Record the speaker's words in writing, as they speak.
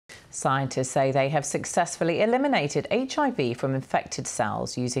Scientists say they have successfully eliminated HIV from infected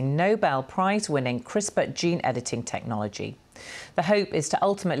cells using Nobel Prize-winning CRISPR gene editing technology. The hope is to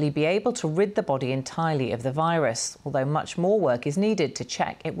ultimately be able to rid the body entirely of the virus, although much more work is needed to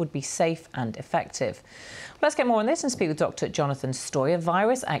check it would be safe and effective. Let's get more on this and speak with Dr. Jonathan Stoy, a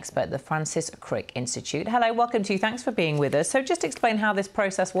virus expert at the Francis Crick Institute. Hello, welcome to you. Thanks for being with us. So just explain how this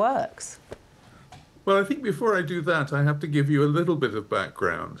process works. Well, I think before I do that, I have to give you a little bit of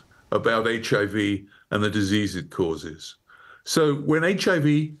background about HIV and the disease it causes. So when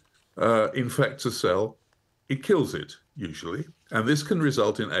HIV infects a cell, it kills it, usually, and this can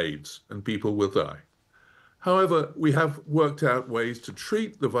result in AIDS, and people will die. However, we have worked out ways to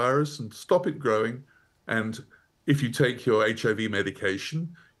treat the virus and stop it growing, and if you take your HIV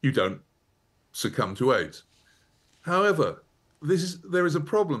medication, you don't succumb to AIDS. However, there is a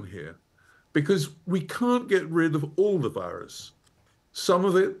problem here, because we can't get rid of all the virus. Some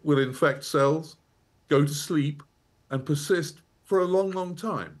of it will infect cells, go to sleep, and persist for a long, long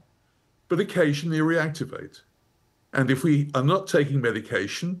time, but occasionally reactivate. And if we are not taking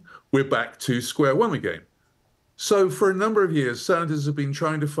medication, we're back to square one again. So for a number of years, scientists have been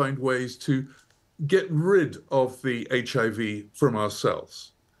trying to find ways to get rid of the HIV from our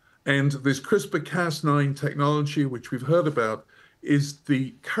cells. And this CRISPR-Cas9 technology, which we've heard about, is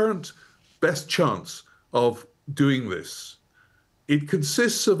the current best chance of doing this. It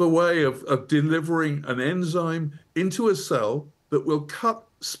consists of a way of delivering an enzyme into a cell that will cut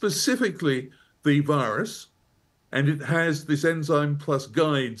specifically the virus, and it has this enzyme plus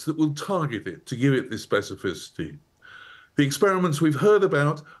guides that will target it to give it this specificity. The experiments we've heard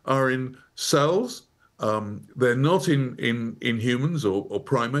about are in cells. They're not in humans or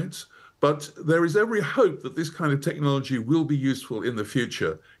primates, but there is every hope that this kind of technology will be useful in the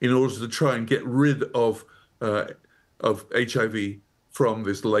future in order to try and get rid of HIV from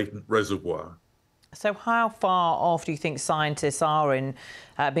this latent reservoir. So how far off do you think scientists are in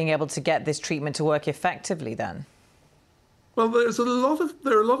being able to get this treatment to work effectively then? Well, there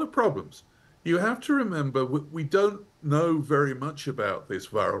are a lot of problems. You have to remember, we don't know very much about this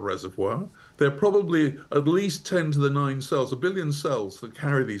viral reservoir. There are probably at least 10 to the 9 cells, 1 billion cells that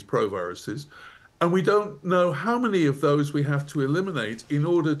carry these proviruses. And we don't know how many of those we have to eliminate in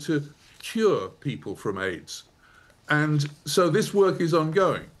order to cure people from AIDS. And so this work is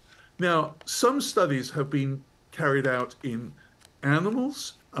ongoing. Now, some studies have been carried out in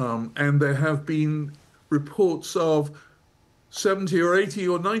animals, and there have been reports of 70 or 80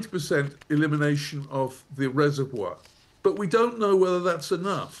 or 90% elimination of the reservoir. But we don't know whether that's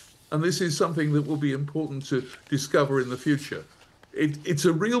enough. And this is something that will be important to discover in the future. It's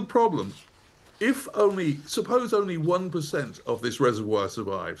a real problem. Suppose only 1% of this reservoir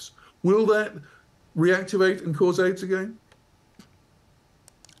survives, will that reactivate and cause AIDS again?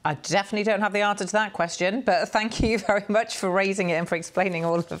 I definitely don't have the answer to that question, but thank you very much for raising it and for explaining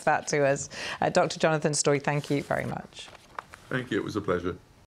all of that to us. Dr. Jonathan Stoy, thank you very much. Thank you. It was a pleasure.